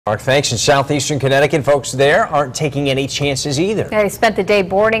Mark, thanks. In Southeastern Connecticut, folks there aren't taking any chances either. They spent the day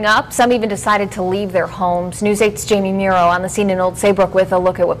boarding up. Some even decided to leave their homes. News 8's Jamie Muro on the scene in Old Saybrook with a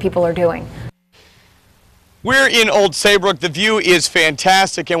look at what people are doing. We're in Old Saybrook. The view is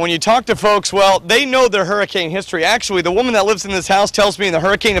fantastic, and when you talk to folks, well, they know their hurricane history. Actually, the woman that lives in this house tells me in the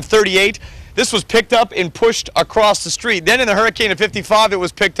hurricane of 38, this was picked up and pushed across the street. Then in the hurricane of 55, it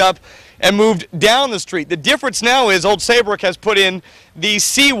was picked up and moved down the street. The difference now is Old Saybrook has put in these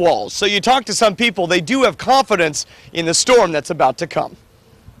seawalls. So you talk to some people, they do have confidence in the storm that's about to come.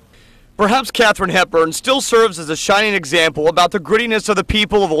 Perhaps Katharine Hepburn still serves as a shining example about the grittiness of the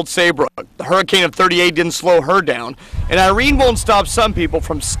people of Old Saybrook. The hurricane of 38 didn't slow her down, and Irene won't stop some people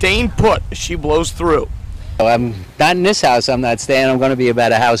from staying put as she blows through. I'm not in this house, I'm not staying. I'm going to be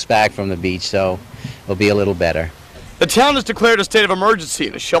about a house back from the beach, so it'll be a little better. The town has declared a state of emergency,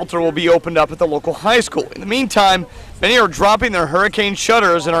 and a shelter will be opened up at the local high school. In the meantime, many are dropping their hurricane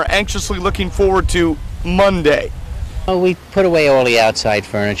shutters and are anxiously looking forward to Monday. Well, we put away all the outside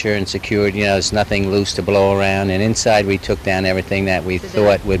furniture and secured, there's nothing loose to blow around, and inside we took down everything that we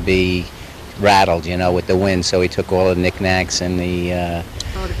thought would be rattled, with the wind, so we took all the knickknacks and the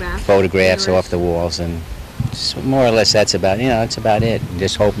photographs off the walls, and more or less that's about, that's about it.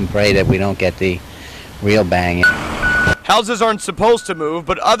 Just hope and pray that we don't get the real bang. Houses aren't supposed to move,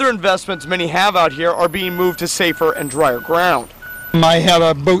 but other investments many have out here are being moved to safer and drier ground. I had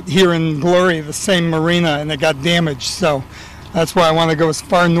a boat here in Glory, the same marina, and it got damaged, so that's why I want to go as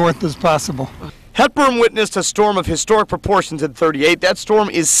far north as possible. Hepburn witnessed a storm of historic proportions in 38. That storm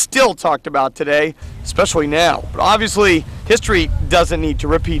is still talked about today, especially now. But obviously, history doesn't need to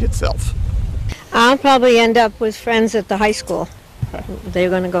repeat itself. I'll probably end up with friends at the high school. They're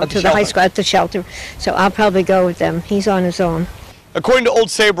going to go to the high school at the shelter, so I'll probably go with them. He's on his own. According to Old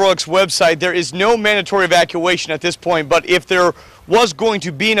Saybrook's website, there is no mandatory evacuation at this point, but if there was going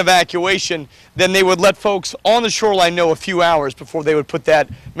to be an evacuation, then they would let folks on the shoreline know a few hours before they would put that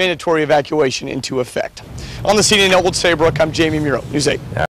mandatory evacuation into effect. On the scene in Old Saybrook, I'm Jamie Muro, News 8.